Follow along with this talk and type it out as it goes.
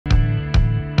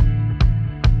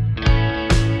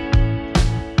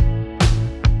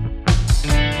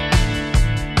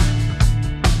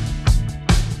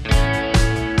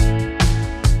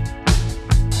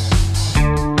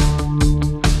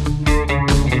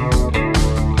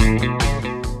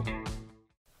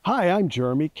Hi, I'm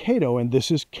Jeremy Cato, and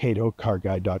this is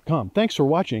CatoCarGuide.com. Thanks for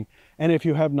watching, and if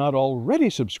you have not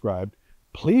already subscribed,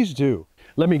 please do.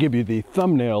 Let me give you the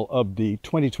thumbnail of the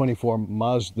 2024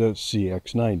 Mazda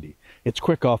CX-90. It's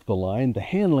quick off the line, the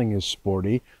handling is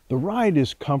sporty, the ride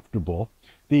is comfortable,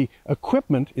 the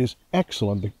equipment is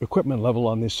excellent. The equipment level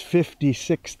on this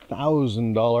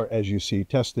 $56,000, as you see,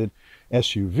 tested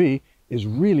SUV is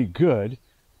really good,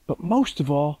 but most of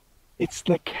all, it's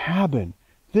the cabin.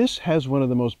 This has one of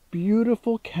the most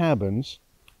beautiful cabins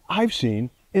I've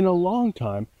seen in a long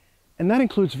time, and that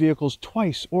includes vehicles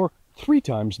twice or three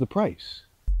times the price.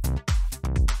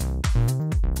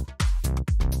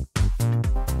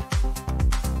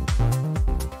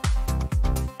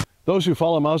 Those who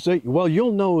follow Mazda, well,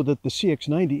 you'll know that the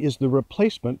CX-90 is the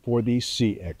replacement for the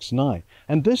CX-9.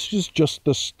 And this is just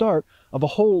the start of a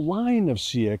whole line of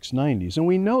CX-90s. And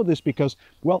we know this because,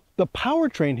 well, the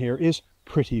powertrain here is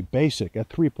pretty basic, a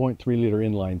 3.3-liter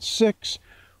inline six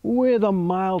with a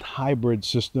mild hybrid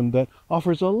system that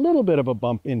offers a little bit of a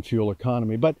bump in fuel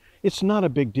economy, but it's not a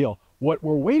big deal. What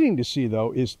we're waiting to see,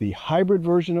 though, is the hybrid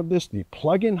version of this, the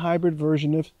plug-in hybrid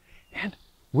version of, and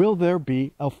will there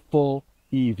be a full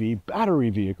EV battery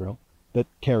vehicle that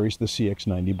carries the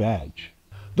CX-90 badge?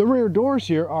 The rear doors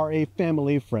here are a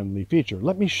family-friendly feature.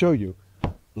 Let me show you.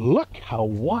 Look how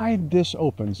wide this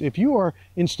opens. If you are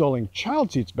installing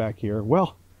child seats back here,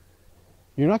 well,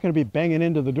 you're not going to be banging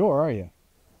into the door, are you?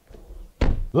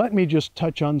 Let me just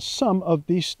touch on some of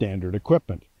the standard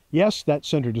equipment. Yes, that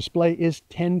center display is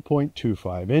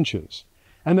 10.25 inches,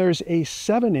 and there's a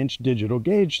 7-inch digital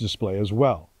gauge display as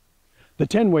well. The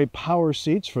 10-way power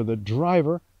seats for the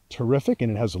driver, terrific,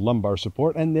 and it has lumbar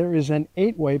support, and there is an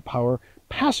 8-way power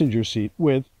passenger seat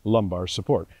with lumbar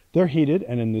support. They're heated,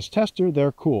 and in this tester,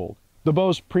 they're cooled. The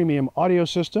Bose premium audio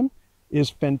system is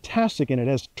fantastic, and it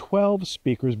has 12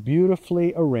 speakers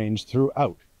beautifully arranged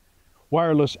throughout.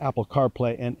 Wireless Apple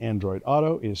CarPlay and Android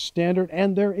Auto is standard,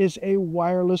 and there is a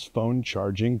wireless phone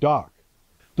charging dock.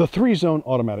 The 3-zone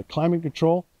automatic climate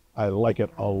control, I like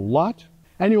it a lot,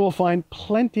 and you will find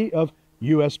plenty of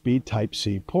USB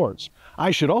Type-C ports.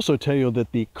 I should also tell you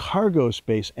that the cargo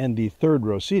space and the third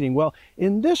row seating, well,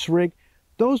 in this rig,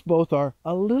 those both are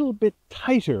a little bit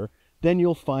tighter than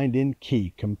you'll find in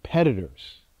key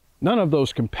competitors. None of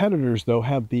those competitors, though,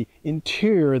 have the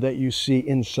interior that you see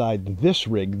inside this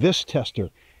rig, this tester.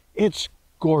 It's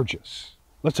gorgeous.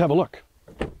 Let's have a look.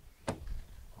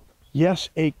 Yes,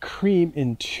 a cream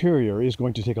interior is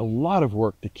going to take a lot of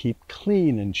work to keep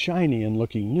clean and shiny and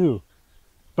looking new,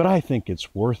 but I think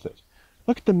it's worth it.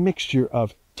 Look at the mixture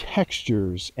of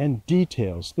textures and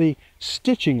details, the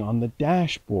stitching on the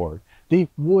dashboard, the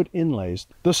wood inlays.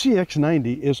 The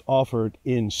CX-90 is offered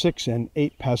in 6 and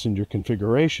 8 passenger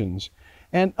configurations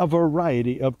and a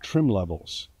variety of trim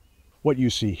levels. What you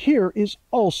see here is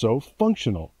also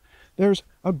functional. There's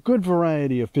a good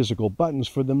variety of physical buttons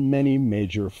for the many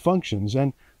major functions,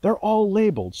 and they're all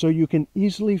labeled so you can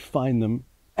easily find them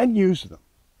and use them.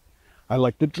 I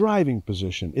like the driving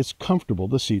position. It's comfortable,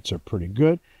 the seats are pretty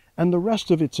good, and the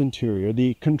rest of its interior,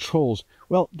 the controls,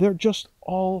 well, they're just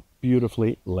all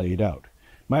beautifully laid out.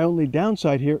 My only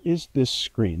downside here is this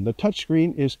screen. The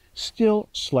touchscreen is still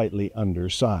slightly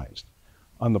undersized.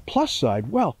 On the plus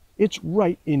side, well, it's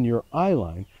right in your eye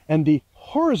line, and the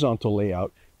horizontal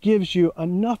layout gives you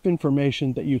enough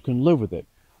information that you can live with it.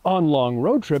 On long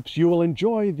road trips, you will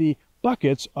enjoy the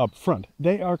buckets up front.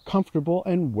 They are comfortable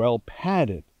and well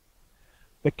padded.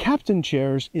 The captain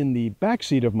chairs in the back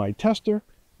seat of my tester,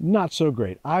 not so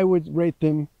great. I would rate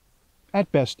them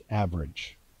at best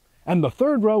average. And the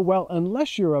third row, well,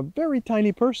 unless you're a very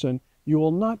tiny person, you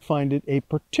will not find it a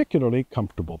particularly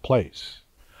comfortable place.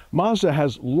 Mazda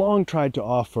has long tried to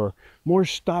offer more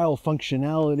style,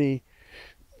 functionality,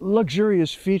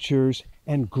 luxurious features,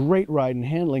 and great ride and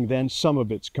handling than some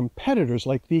of its competitors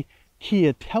like the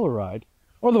Kia Telluride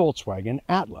or the Volkswagen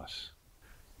Atlas.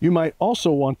 You might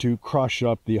also want to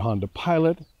cross-shop the Honda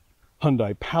Pilot,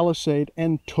 Hyundai Palisade,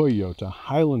 and Toyota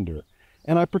Highlander.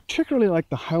 And I particularly like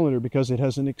the Highlander because it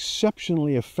has an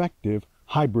exceptionally effective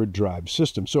hybrid drive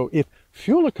system. So if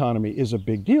fuel economy is a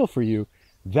big deal for you,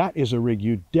 that is a rig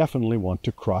you definitely want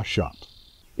to cross-shop.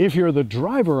 If you're the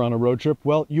driver on a road trip,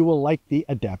 well, you will like the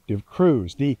adaptive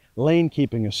cruise, the lane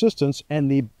keeping assistance, and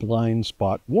the blind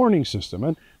spot warning system,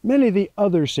 and many of the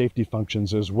other safety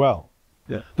functions as well.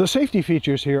 Yeah. The safety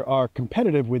features here are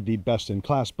competitive with the best in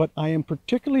class, but I am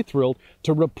particularly thrilled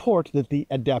to report that the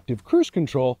adaptive cruise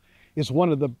control is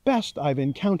one of the best I've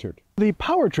encountered. The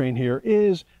powertrain here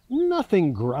is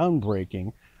nothing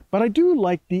groundbreaking, but I do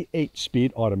like the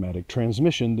 8-speed automatic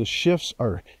transmission. The shifts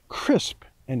are crisp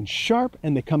and sharp,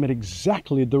 and they come at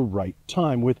exactly the right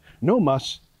time with no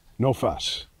muss, no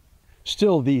fuss.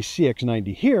 Still, the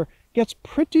CX-90 here gets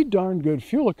pretty darn good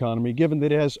fuel economy given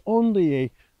that it has only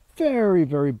a very,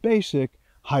 very basic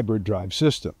hybrid drive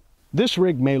system. This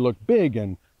rig may look big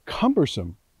and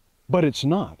cumbersome, but it's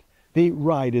not. The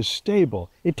ride is stable,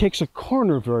 it takes a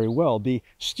corner very well, the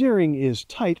steering is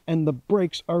tight, and the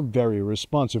brakes are very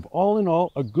responsive. All in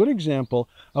all, a good example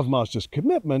of Mazda's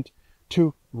commitment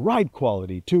to ride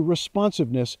quality, to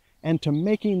responsiveness, and to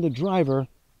making the driver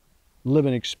live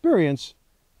an experience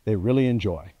they really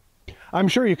enjoy. I'm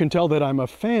sure you can tell that I'm a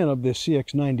fan of this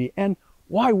CX-90, and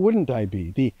why wouldn't I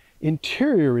be? The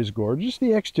interior is gorgeous,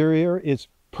 the exterior is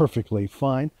perfectly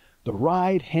fine. The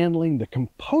ride, handling, the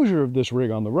composure of this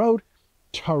rig on the road,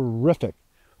 terrific.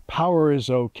 Power is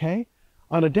okay.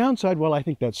 On a downside, well, I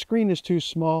think that screen is too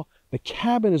small. The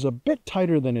cabin is a bit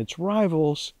tighter than its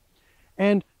rivals.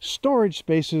 And storage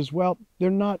spaces, well, they're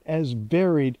not as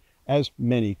varied as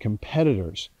many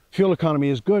competitors. Fuel economy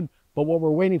is good, but what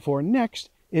we're waiting for next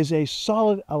is a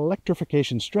solid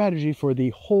electrification strategy for the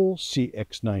whole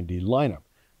CX-90 lineup.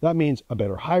 That means a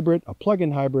better hybrid, a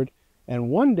plug-in hybrid, and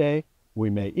one day we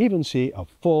may even see a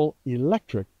full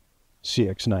electric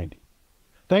CX-90.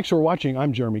 Thanks for watching.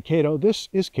 I'm Jeremy Cato. This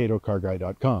is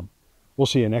CatoCarGuy.com. We'll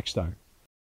see you next time.